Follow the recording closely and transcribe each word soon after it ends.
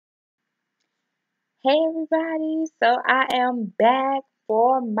Hey everybody, so I am back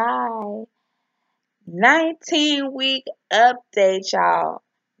for my 19-week update, y'all.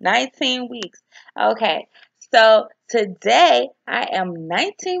 19 weeks. Okay, so today I am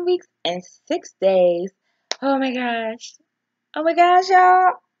 19 weeks and 6 days. Oh my gosh. Oh my gosh,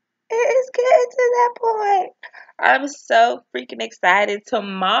 y'all. It is getting to that point. I'm so freaking excited.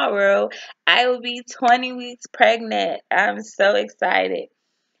 Tomorrow I will be 20 weeks pregnant. I'm so excited.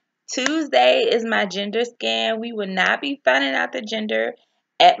 Tuesday is my gender scan. We will not be finding out the gender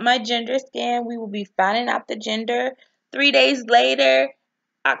at my gender scan. We will be finding out the gender 3 days later,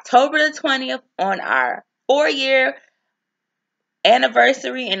 October the 20th, on our 4 year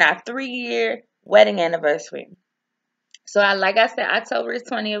anniversary and our 3 year wedding anniversary. So, like I said, October the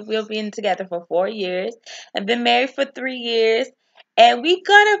 20th, we'll be together for 4 years and been married for 3 years. And we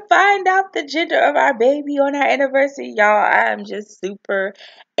gonna find out the gender of our baby on our anniversary, y'all. I'm just super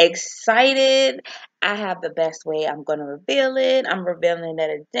excited. I have the best way I'm gonna reveal it. I'm revealing it at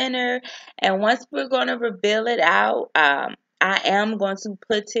a dinner. And once we're gonna reveal it out, I am going to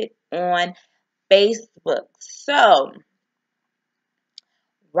put it on Facebook. So,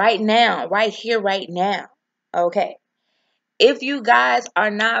 right now, right here, right now, okay. If you guys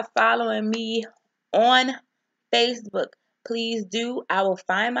are not following me on Facebook, please do. I will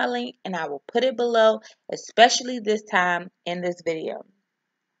find my link and I will put it below, especially this time in this video.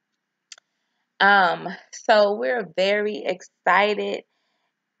 So we're very excited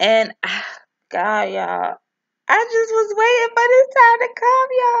and God, y'all, I just was waiting for this time to come,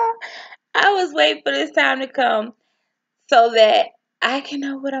 y'all. I was waiting for this time to come so that I can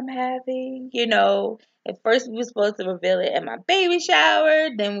know what I'm having. At first we were supposed to reveal it at my baby shower.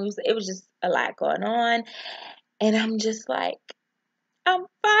 Then it was just a lot going on. And I'm just like, I'm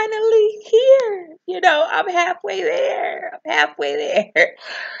finally here. I'm halfway there. I'm halfway there.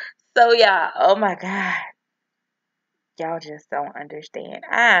 So yeah, oh my God. Y'all just don't understand.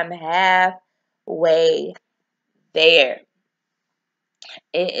 I'm halfway there.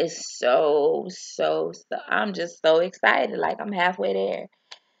 It is so, I'm just so excited. Like I'm halfway there.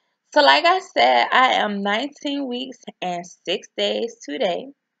 So, like I said, I am 19 weeks and 6 days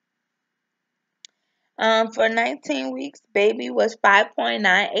today. For 19 weeks, baby was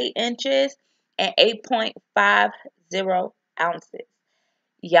 5.98 inches and 8.50 ounces.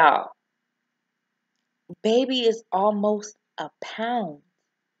 Y'all, baby is almost a pound.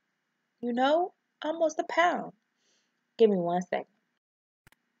 Almost a pound. Give me 1 second.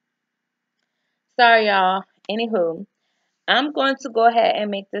 Sorry, y'all. Anywho, I'm going to go ahead and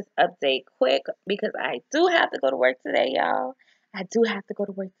make this update quick because I do have to go to work today, y'all. I do have to go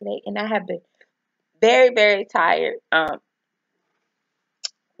to work today, and I have been very, very tired.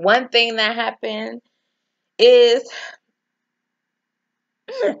 One thing that happened is,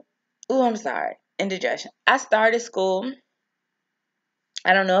 oh, I'm sorry, indigestion. I started school.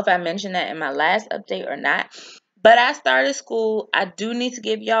 I don't know if I mentioned that in my last update or not, but I started school. I do need to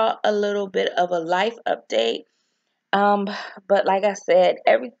give y'all a little bit of a life update. Um, but like I said,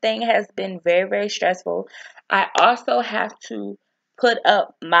 everything has been very, very stressful. I also have to put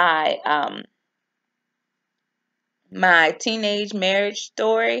up my teenage marriage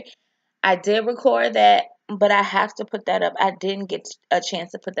story. I did record that, but I have to put that up. I didn't get a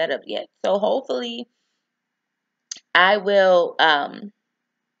chance to put that up yet. So hopefully I will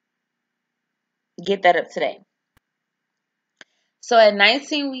get that up today. So at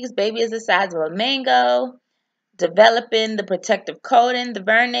 19 weeks, baby is the size of a mango, developing the protective coating, the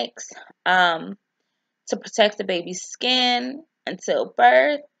vernix, to protect the baby's skin until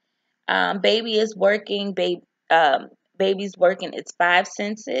birth. Baby is working, baby's working its 5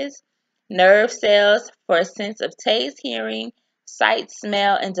 senses. Nerve cells for a sense of taste, hearing, sight,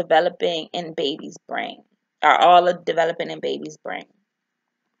 smell, and developing in baby's brain. Are all developing in baby's brain.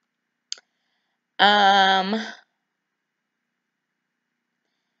 Um,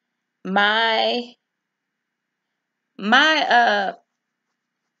 my my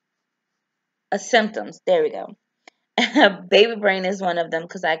symptoms. There we go. Baby brain is one of them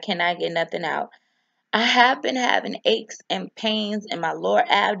because I cannot get nothing out. I have been having aches and pains in my lower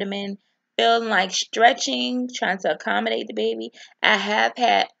abdomen, feeling like stretching, trying to accommodate the baby. I have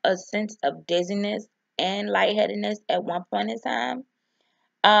had a sense of dizziness and lightheadedness at one point in time.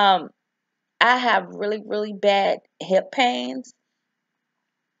 Um, I have really, really bad hip pains.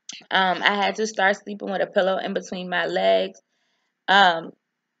 I had to start sleeping with a pillow in between my legs, um,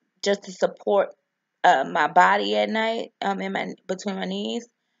 just to support my body at night, in my between my knees.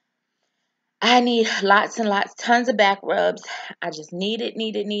 I need lots and lots, tons of back rubs. I just need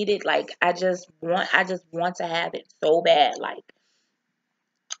it. Like I just want to have it so bad. Like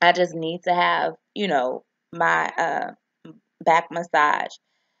I just need to have, my back massage.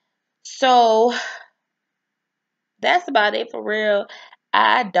 So that's about it for real.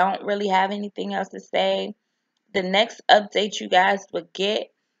 I don't really have anything else to say. The next update you guys will get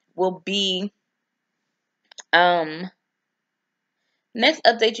will be um next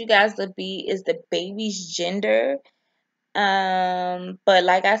update you guys will be is the baby's gender. But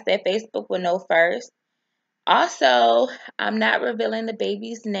like I said, Facebook will know first. Also, I'm not revealing the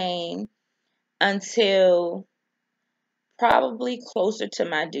baby's name until probably closer to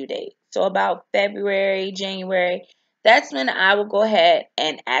my due date. So about February, January, that's when I will go ahead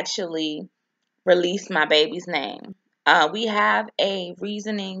and actually release my baby's name. We have a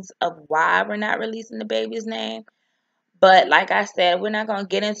reasonings of why we're not releasing the baby's name. But like I said, we're not going to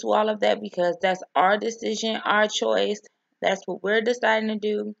get into all of that because that's our decision, our choice. That's what we're deciding to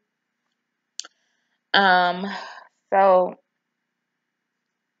do. Um, so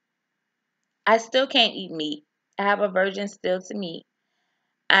I still can't eat meat. I have aversion still to meat.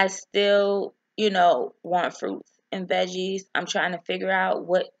 I still, want fruits and veggies. I'm trying to figure out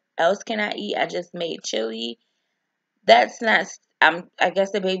what else can I eat. I just made chili. That's not I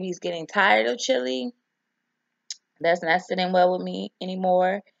guess the baby's getting tired of chili. That's not sitting well with me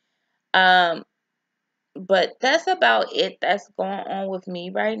anymore. Um, but that's about it that's going on with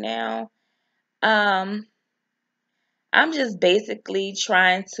me right now. Um, I'm just basically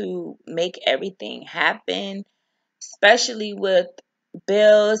trying to make everything happen, especially with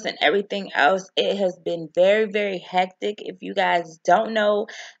bills and everything else. It has been very, very hectic. If you guys don't know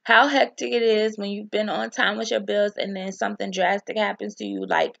how hectic it is when you've been on time with your bills and then something drastic happens to you,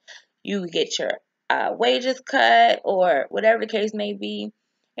 like you get your wages cut or whatever the case may be.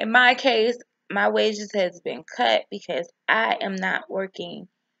 In my case, my wages has been cut because I am not working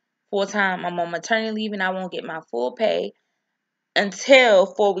full time. I'm on maternity leave and I won't get my full pay until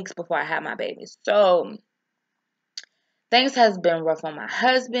 4 weeks before I have my baby. So things has been rough on my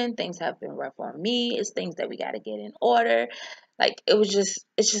husband. Things have been rough on me. It's things that we got to get in order. Like it's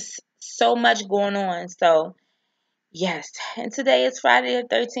just so much going on. So yes, and today is Friday the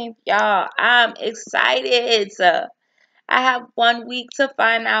 13th, y'all. I'm excited. I have 1 week to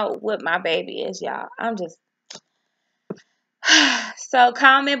find out what my baby is, y'all. I'm just so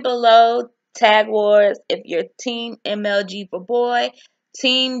comment below, tag wars if you're team MLG for boy,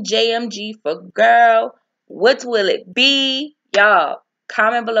 team JMG for girl. What will it be? Y'all,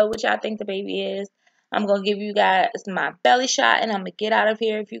 comment below what y'all think the baby is. I'm going to give you guys my belly shot and I'm going to get out of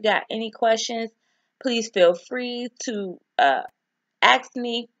here. If you got any questions, please feel free to ask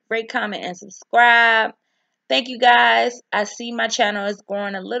me, rate, comment, and subscribe. Thank you guys. I see my channel is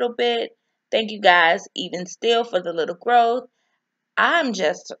growing a little bit. Thank you guys even still for the little growth. I'm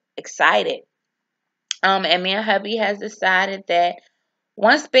just excited. And me and hubby has decided that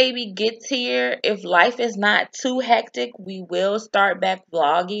once baby gets here, if life is not too hectic, we will start back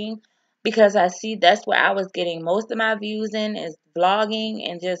vlogging because I see that's where I was getting most of my views in is vlogging,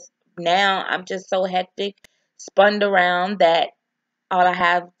 and just now I'm just so hectic, spun around that all I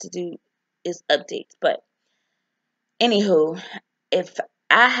have to do is updates. But anywho, if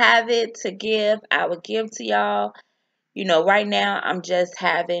I have it to give, I will give to y'all. Right now I'm just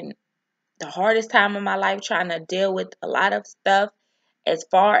having the hardest time of my life trying to deal with a lot of stuff as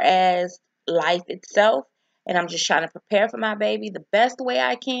far as life itself. And I'm just trying to prepare for my baby the best way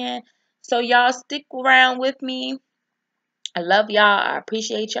I can. So y'all stick around with me. I love y'all. I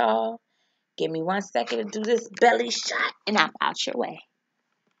appreciate y'all. Give me 1 second to do this belly shot and I'm out your way.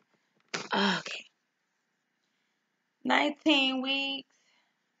 Okay. 19 weeks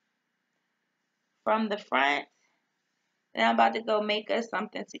from the front. And I'm about to go make us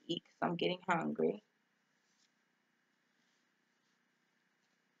something to eat because I'm getting hungry.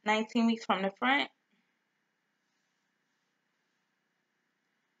 19 weeks from the front.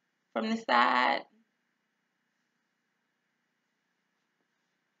 From the side.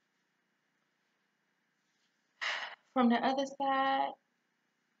 From the other side.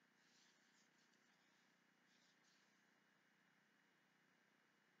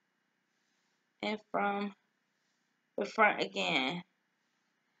 And from the front again.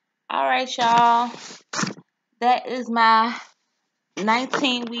 All right, y'all. That is my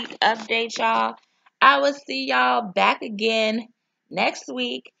 19-week update, y'all. I will see y'all back again next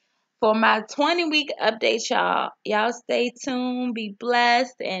week for my 20-week update, y'all. Y'all stay tuned, be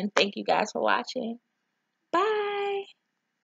blessed, and thank you guys for watching.